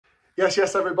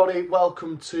Yes, everybody,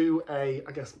 welcome to a,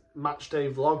 I guess, match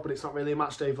day vlog, but it's not really a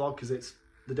match day vlog because it's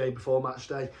the day before match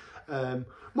day.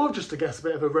 More just, I guess, a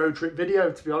bit of a road trip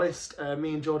video, to be honest.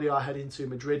 Me and Geordie are heading to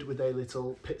Madrid with a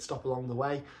little pit stop along the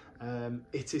way.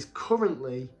 It is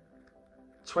currently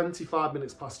 25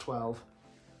 minutes past 12.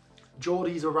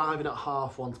 Geordie's arriving at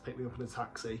 1:30 to pick me up in a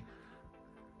taxi,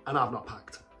 and I've not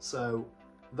packed. So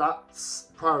that's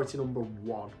priority number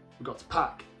one. We've got to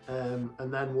pack, and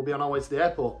then we'll be on our way to the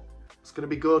airport. It's going to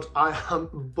be good. I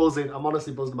am buzzing. I'm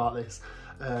honestly buzzing about this.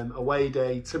 Away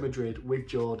day to Madrid with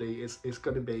Geordie is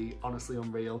going to be honestly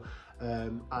unreal,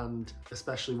 and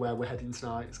especially where we're heading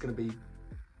tonight, it's going to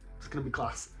be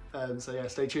class. So yeah,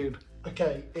 stay tuned.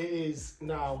 Okay, it is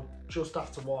now just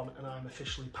after 1 and I'm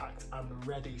officially packed and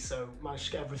ready. So managed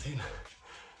to get everything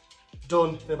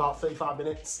done in about 35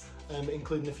 minutes,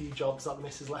 including a few jobs that the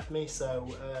missus left me. So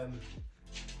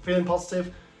feeling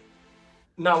positive.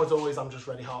 Now, as always, I'm just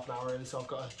ready half an hour early, so I've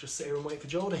got to just sit here and wait for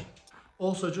Geordie.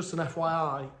 Also, just an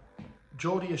FYI,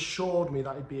 Geordie assured me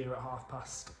that he'd be here at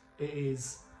 1:30.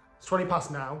 It's 20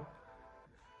 past now.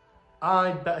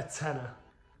 I'd bet a tenner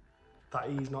that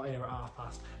he's not here at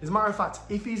 1:30. As a matter of fact,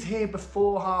 if he's here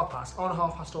before 1:30, on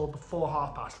 1:30 or before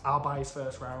 1:30, I'll buy his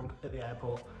first round at the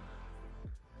airport.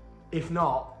 If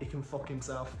not, he can fuck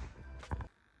himself.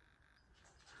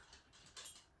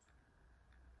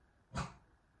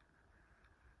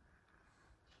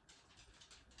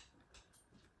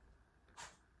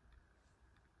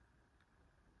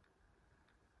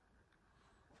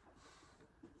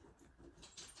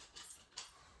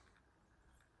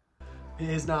 It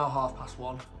is now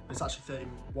 1:30. It's actually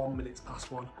 31 minutes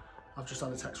past 1. I've just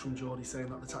had a text from Geordie saying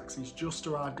that the taxi's just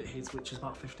arrived at his, which is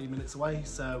about 15 minutes away,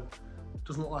 so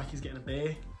doesn't look like he's getting a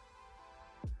beer.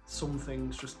 Some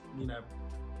things just, you know,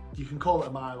 you can call it a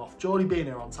mile off. Geordie being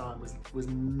here on time was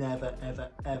never, ever,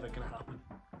 ever gonna happen.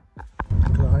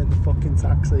 Right, the fucking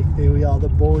taxi. Here we are, the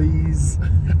boys.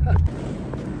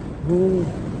 Oh,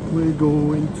 we're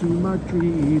going to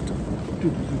Madrid.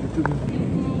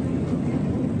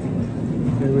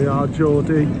 Here we are,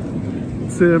 Geordie.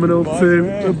 Terminal 2,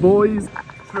 the boys.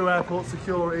 Through airport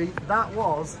security. That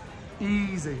was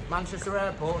easy. Manchester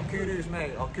Airport, kudos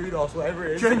mate, or kudos, whatever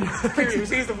it is.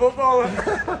 Genuinely. He's the footballer.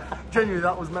 Genuinely,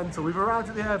 that was mental. We've arrived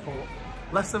at the airport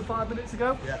less than 5 minutes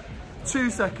ago. Yeah. 2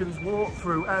 seconds, walk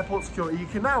through airport security. You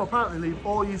can now apparently leave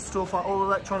all your stuff, like all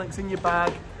electronics in your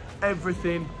bag,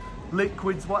 everything,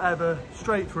 liquids, whatever,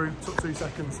 straight through. Took 2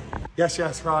 seconds. Yes,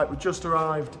 right, we just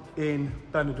arrived in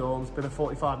Benidorm. It's been a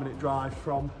 45-minute drive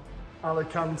from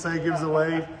Alicante. Give us a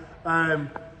wave.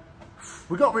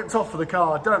 We got ripped off for the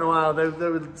car. I don't know how. There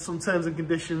were some terms and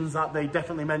conditions that they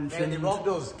definitely mentioned. And they robbed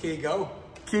us, Kigo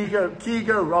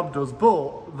robbed us,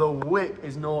 but the whip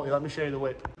is naughty. Let me show you the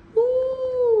whip.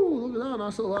 Ooh, look at that,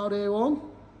 nice little Audi A1.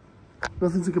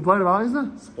 Nothing to complain about, is there?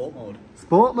 Sport mode.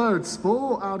 Sport mode,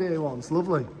 sport Audi A1, it's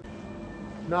lovely.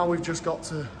 Now we've just got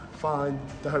to find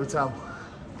the hotel,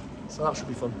 so that should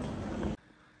be fun.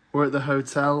 We're at the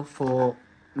hotel for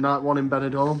night 1 in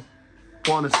Benidorm.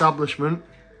 What an establishment.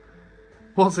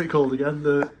 What's it called again?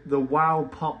 The Wow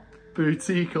Pop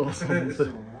Boutique or something.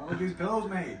 Look at these pillows,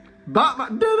 mate.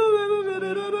 Batman.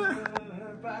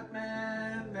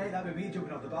 Batman. Mate, that'd be me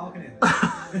jumping off the balcony.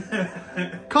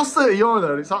 Costs €30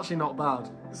 though, and it's actually not bad.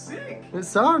 Sick. It's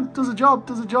sound, does a job.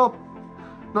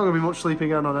 Not gonna be much sleeping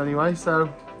going on anyway, so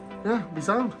yeah, be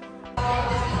sound.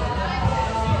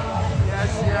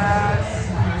 Yes.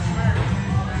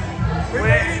 We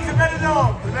made it to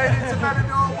Benidorm.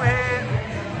 We're here.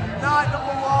 Night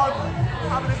number 1.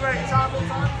 Having a great time. What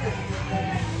time is it?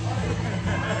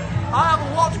 I have a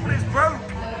watch, but it's broke.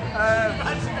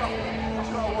 I've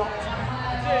got a watch.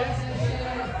 It is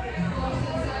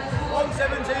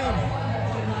 1:17.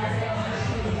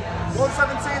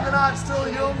 1:17, the night's still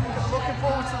young. Looking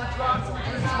forward to the drive to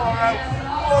Madrid tomorrow.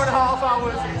 4.5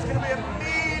 hours. It's going to be a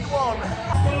mean one.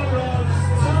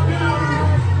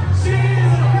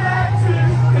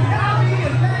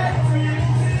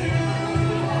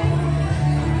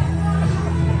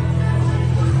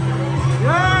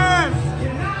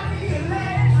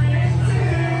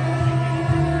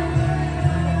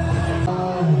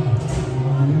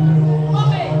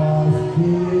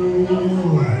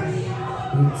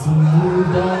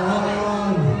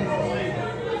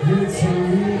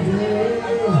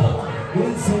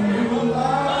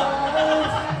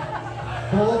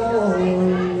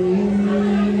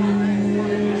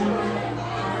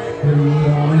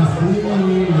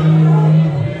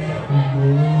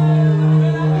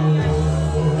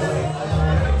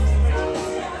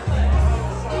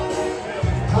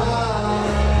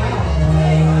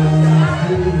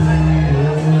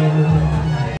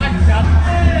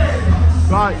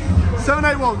 Right,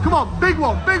 781. Come on, big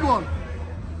one, big one.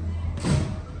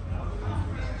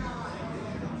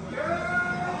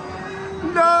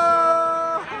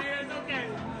 No!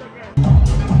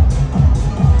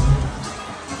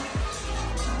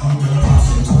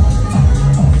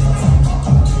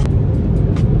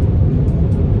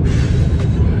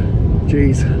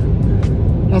 Jeez.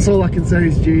 That's all I can say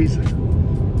is jeez.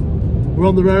 We're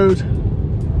on the road,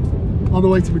 on the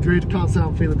way to Madrid. Can't say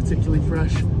I'm feeling particularly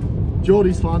fresh.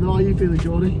 Geordie's fine. How are you feeling,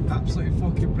 Geordie? Absolutely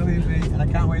fucking brilliant, mate. And I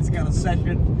can't wait to get on a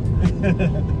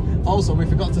session. Also, we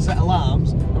forgot to set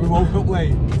alarms and we woke up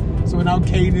late. So we're now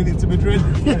caning into Madrid.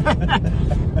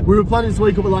 We were planning to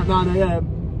wake up at like 9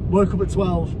 AM, woke up at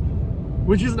 12,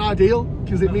 which isn't ideal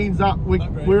because it means that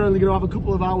we're only going to have a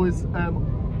couple of hours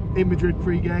in Madrid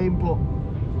pre-game, but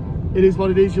it is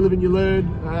what it is. You live and you learn.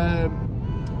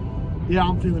 Yeah,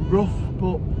 I'm feeling rough,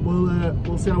 but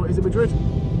we'll see how it is in Madrid.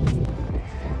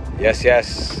 Yes,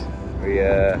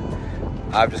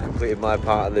 I've just completed my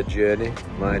part of the journey,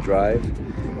 my drive,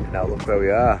 and now look where we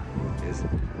are. It's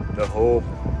the home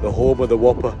of the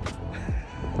Whopper.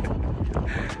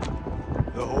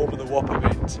 The home of the Whopper,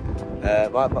 mate.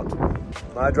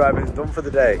 My driving is done for the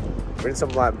day. We're in some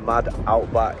like mad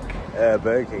outback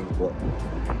Burger King, but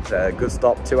it's a good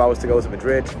stop. 2 hours to go to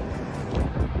Madrid.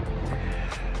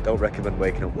 Don't recommend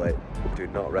waking up late. Do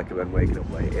not recommend waking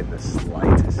up late in the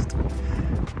slightest.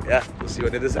 Yeah, we'll see you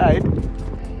on the other side.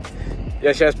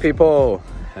 Yes, people.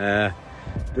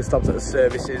 Just stopped at the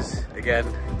services again,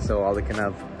 so Ollie can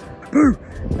have boo.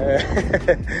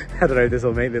 I don't know if this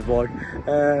will make the vlog.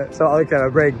 So Ollie can have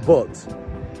a break, but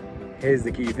here's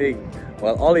the key thing.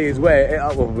 While Ollie is away,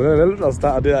 I'll do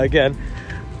that again.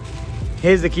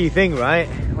 Here's the key thing, right?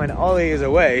 When Ollie is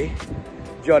away,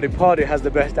 Jordy Party has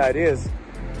the best ideas.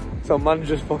 So man's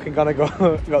just fucking gonna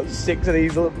got 6 of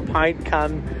these little pint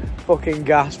can fucking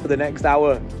gas for the next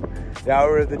hour. The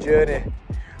hour of the journey.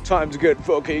 Time's good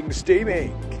fucking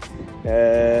steaming.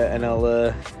 And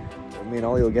me and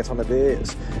Ollie will get on the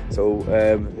beers. So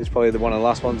it's probably one of the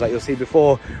last ones that you'll see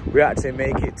before we actually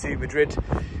make it to Madrid.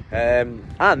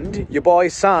 And your boy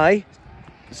Sai,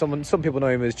 some people know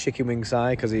him as Chicken Wing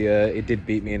Sai because he did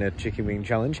beat me in a chicken wing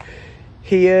challenge.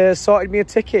 He sorted me a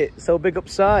ticket, so big up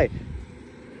Sai.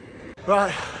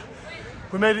 Right,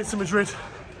 we made it to Madrid.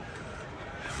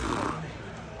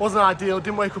 Wasn't ideal,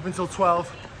 didn't wake up until 12.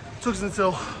 Took us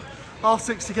until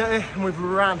 6:30 to get here, and we've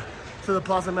ran to the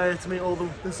Plaza Mayor to meet all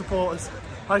the supporters.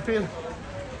 How you feeling?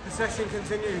 The session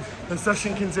continues. The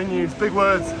session continues, big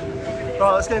words.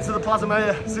 Right, let's get into the Plaza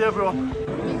Mayor, see everyone.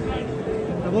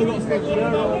 Have we got stuff to do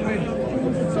on me?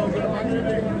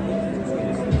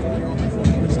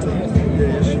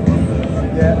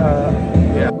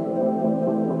 Yeah.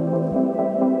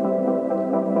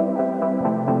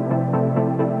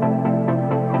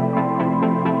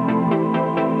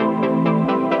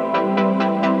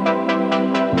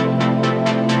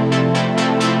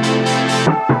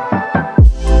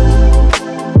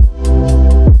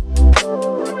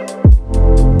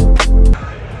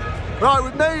 Right,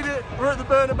 we've made it. We're at the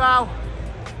Bernabeu.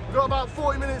 We've got about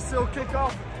 40 minutes till kick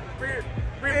off.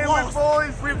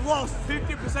 We've lost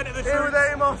 50% of the Here with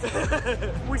Amos.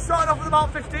 We started off with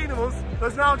about 15 of us.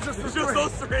 There's now just us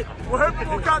three. We're hoping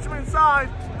we'll catch them inside.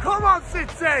 Come on, City!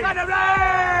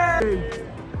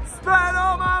 Spend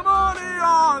all my money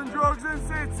on drugs and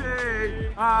City.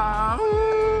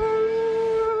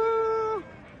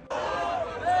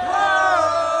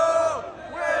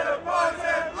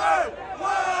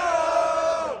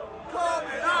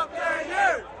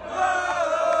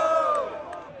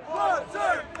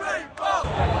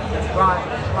 Right,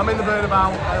 I'm in the Bernabeu.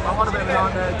 I've had a bit of a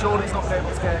nightmare. Geordie's not been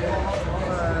able to get in.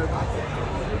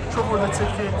 Trouble with the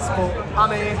tickets, but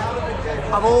I'm here.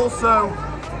 I've also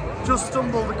just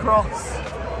stumbled across.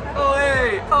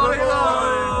 Ollie! Ollie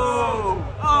low!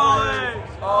 Ollie!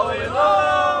 Ollie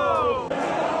low!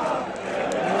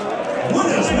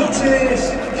 Buenas noches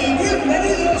y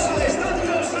bienvenidos al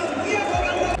Estadio Santiago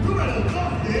Bernabéu. Número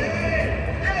 12,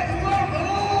 Eduardo.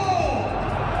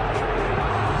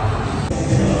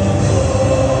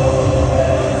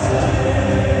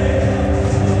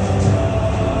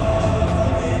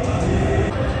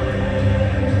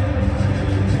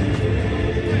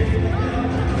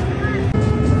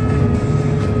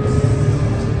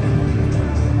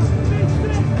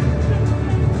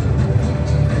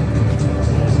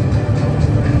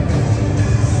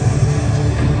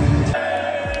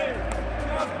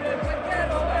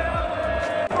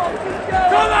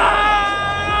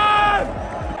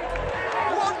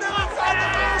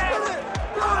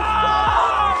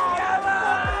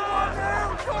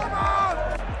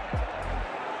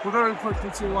 3,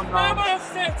 2, 1, now. Come on,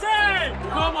 City!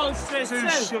 Come on, City!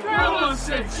 Come on,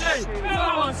 City!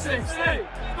 Come on, City!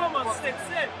 Come on,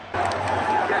 City!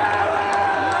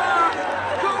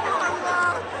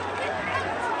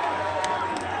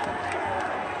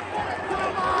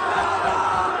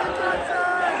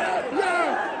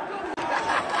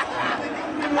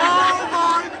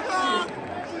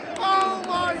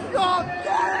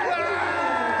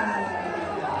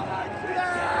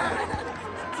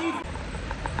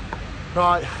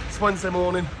 Right, it's Wednesday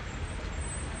morning,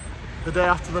 the day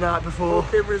after the night before.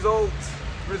 Fucking results.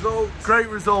 Great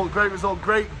result,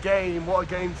 great game. What a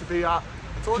game to be at. I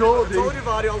told you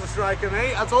Vardio's a striker,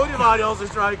 mate. I told you Vardio's a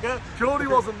striker. Geordie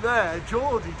wasn't there.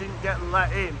 Geordie didn't get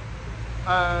let in.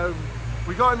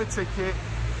 We got him a ticket,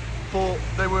 but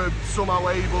they were somehow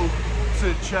able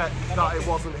to check that it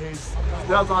wasn't his.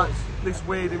 They had like this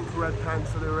weird infrared pen,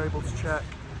 so they were able to check.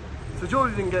 So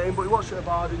Geordie didn't get in, but he watched it at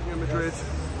Bar, didn't you, in Madrid? Yes.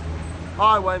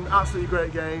 I went, absolutely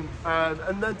great game.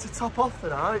 And then to top off the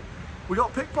night, we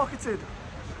got pickpocketed.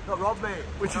 Got robbed, mate.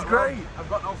 Which is great. I've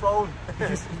got no phone.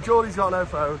 Geordie's got no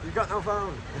phone. You've got no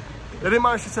phone. They didn't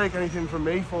manage to take anything from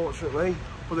me, fortunately,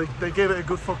 but they gave it a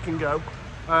good fucking go.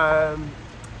 And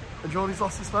Geordie's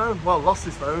lost his phone. Well, lost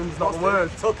his phone, is not the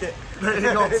word. Took it. He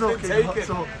got took it.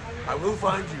 I will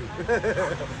find you.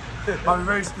 I have a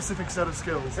very specific set of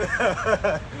skills.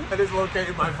 And it's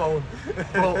located my phone.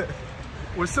 But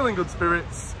we're still in good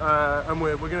spirits, and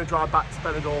we're going to drive back to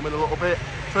Benidorm in a little bit.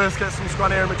 First, get some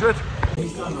scran here in Madrid.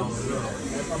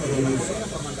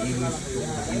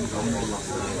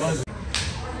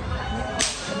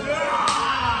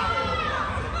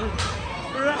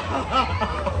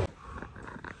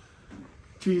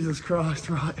 Jesus Christ,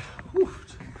 right.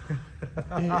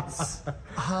 It's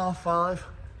 5:30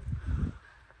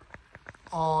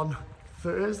 on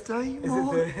Thursday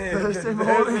morning.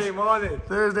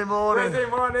 Thursday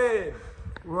morning.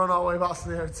 We're on our way back to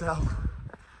the hotel.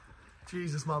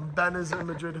 Jesus, man, Benners in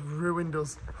Madrid have ruined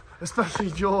us,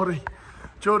 especially Geordie.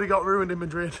 Geordie got ruined in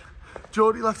Madrid.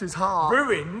 Geordie left his heart.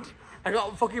 Ruined? I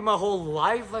got fucking my whole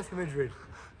life left in Madrid.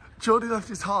 Geordie left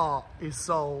his heart, his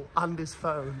soul, and his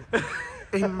phone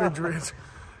in Madrid.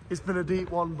 It's been a deep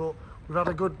one, but we've had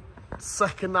a good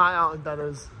second night out in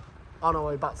Benners. On our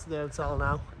way back to the hotel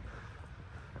now.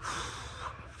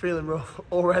 Feeling rough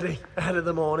already ahead of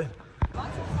the morning.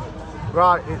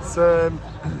 Right, it's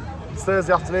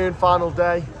Thursday afternoon, final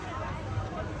day.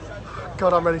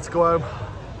 God, I'm ready to go home.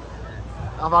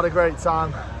 I've had a great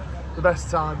time, the best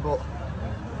time, but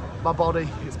my body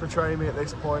is betraying me at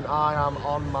this point. I am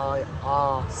on my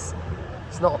arse.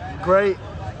 It's not great,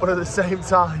 but at the same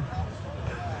time,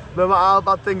 no matter how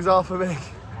bad things are for me,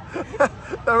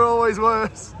 they're always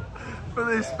worse for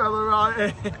this fella right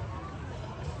here.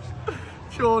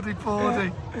 Geordie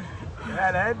Pordy.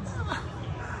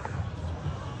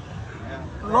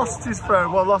 Lost his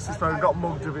phone, got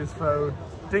mugged of his phone,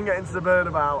 didn't get into the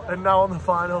burnabout, and now on the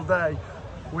final day,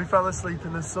 we fell asleep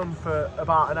in the sun for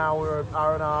about an hour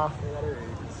and a half.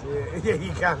 Yeah,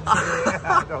 you can see it.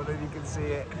 I don't know if you can see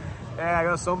it. Yeah, I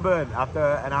got sunburn after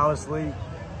an hour's sleep.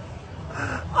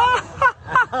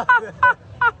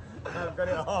 I've got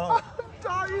it all. I'm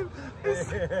dying. It's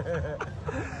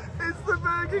the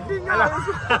Burger King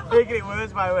hours. I'm making it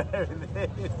worse by wearing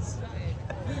this.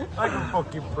 Like a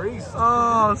fucking priest.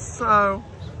 Oh, so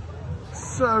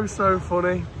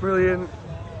funny. Brilliant.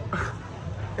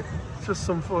 Just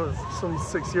some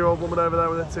 6-year-old woman over there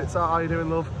with her tits out. How you doing,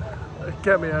 love?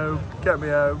 Get me home.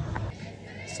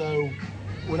 So,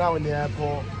 we're now in the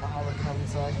airport at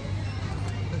Alicante.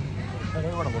 I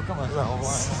don't want to look at myself.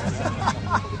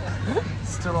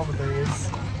 Still on the beers.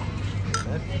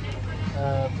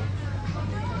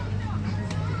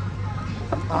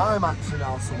 I'm actually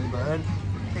now sunburned.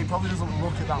 It probably doesn't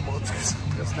look at that much because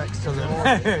I'm just next to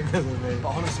it. But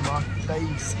honestly, my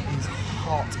face is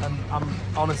hot, and I'm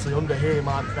honestly under here,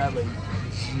 my belly.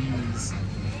 Jeez,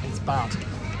 it's bad.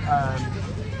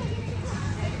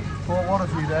 But what a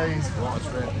few days. What a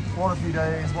trip. What a few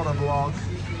days, what a vlog.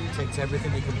 Ticked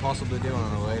everything you can possibly do on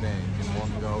an away day in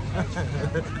one go.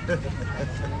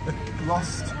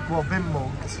 Been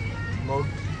mugged.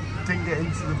 Didn't get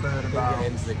into the burnabout. Didn't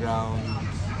get into the ground.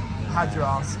 Had your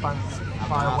ass spanked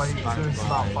by a waitress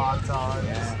about 5 times.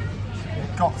 Yeah.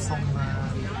 Got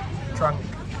sunburned. Drank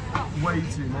way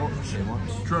too much.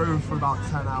 Drove for about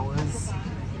 10 hours.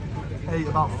 Ate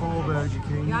about 4 Burger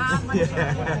Kings.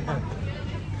 Yeah.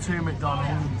 2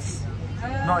 McDonald's.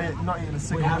 Not eating a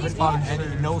single Spanish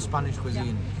food. No Spanish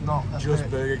cuisine. Not just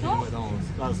Burger King and McDonald's.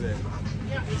 That's it.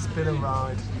 It's been a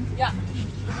ride. Yeah.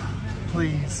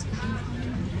 Please,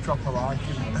 drop a like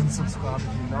and subscribe if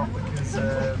you're not, because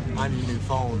I need a new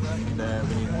phone and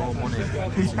we need more money to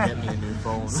get me a new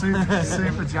phone.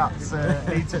 Super Jats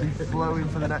need to be flowing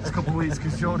for the next couple of weeks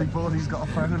because Jordy Bordy's got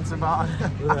a phone to buy.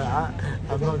 Yeah,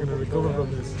 I'm not going to recover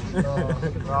from this.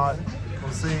 Right,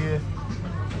 we'll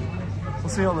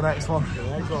see you on the next one. The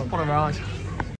next one. What a ride.